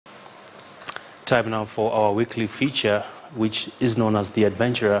Time now for our weekly feature, which is known as The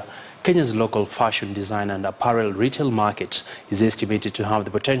Adventurer. Kenya's local fashion design and apparel retail market is estimated to have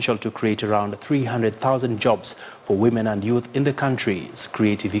the potential to create around 300,000 jobs for women and youth in the country's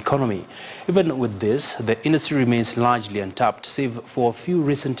creative economy. Even with this, the industry remains largely untapped, save for a few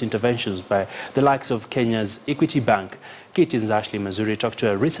recent interventions by the likes of Kenya's Equity Bank. KTN's Ashley Mazuri talked to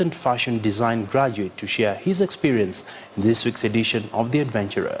a recent fashion design graduate to share his experience in this week's edition of The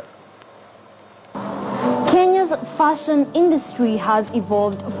Adventurer. Kenya's fashion industry has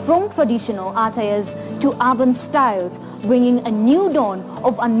evolved from traditional attires to urban styles, bringing a new dawn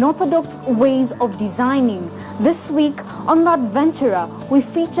of unorthodox ways of designing. This week on The Adventurer, we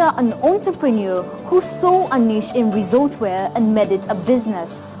feature an entrepreneur who saw a niche in resort wear and made it a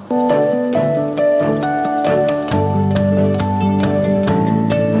business.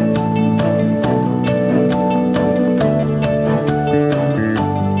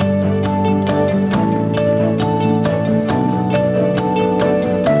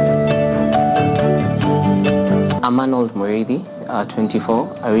 I'm Arnold Muridi,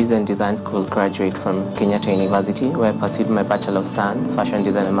 24, a recent design school graduate from Kenyatta University, where I pursued my Bachelor of Science, Fashion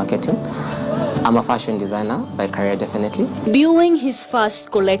Design and Marketing. I'm a fashion designer by career, definitely. Viewing his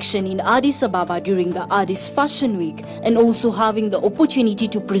first collection in Addis Ababa during the Addis Fashion Week and also having the opportunity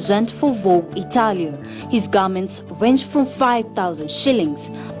to present for Vogue Italia, his garments ranged from 5,000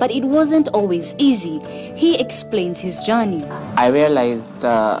 shillings, but it wasn't always easy. He explains his journey. I realized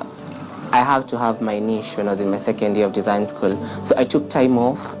I have to have my niche when I was in my second year of design school. So I took time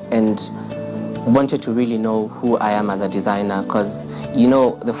off and wanted to really know who I am as a designer, because, you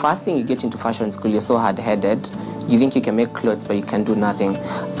know, the first thing you get into fashion school, you're so hard-headed. You think you can make clothes, but you can do nothing.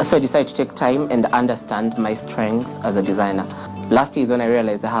 So I decided to take time and understand my strength as a designer. Last year is when I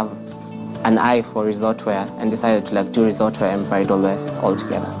realized I have an eye for resort wear and decided to do resort wear and bridal wear all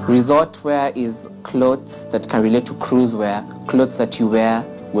together. Resort wear is clothes that can relate to cruise wear, clothes that you wear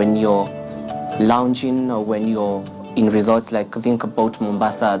when you're lounging or when you're in resorts. Like, think about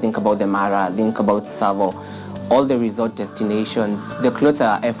Mombasa, think about the Mara, think about Savo, all the resort destinations. The clothes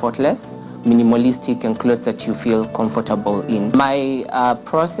are effortless, minimalistic, and clothes that you feel comfortable in. My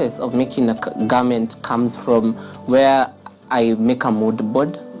process of making a garment comes from where I make a mood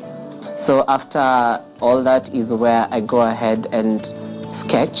board. So after all that is where I go ahead and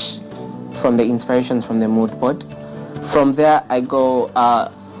sketch from the inspirations from the mood board. From there I go,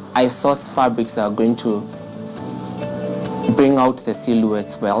 I source fabrics that are going to bring out the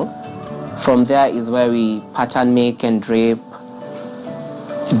silhouettes well. From there is where we pattern make and drape,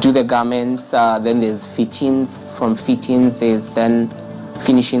 do the garments. Then there's fittings. From fittings, there's then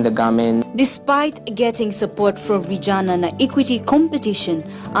finishing the garment. Despite getting support from Vijana and Equity competition,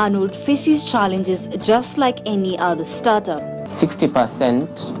 Arnold faces challenges just like any other startup.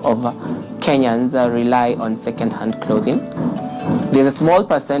 60% of Kenyans rely on second-hand clothing. There's a small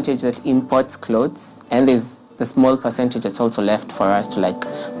percentage that imports clothes, and there's the small percentage that's also left for us to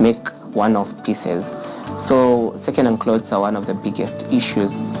make one-off pieces. So second-hand clothes are one of the biggest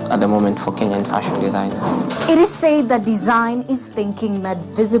issues at the moment for Kenyan fashion designers. It is said that design is thinking made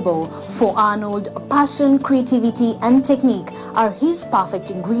visible. For Arnold, passion, creativity and technique are his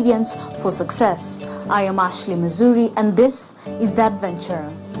perfect ingredients for success. I am Ashley Mazuri and this is The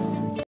Adventurer.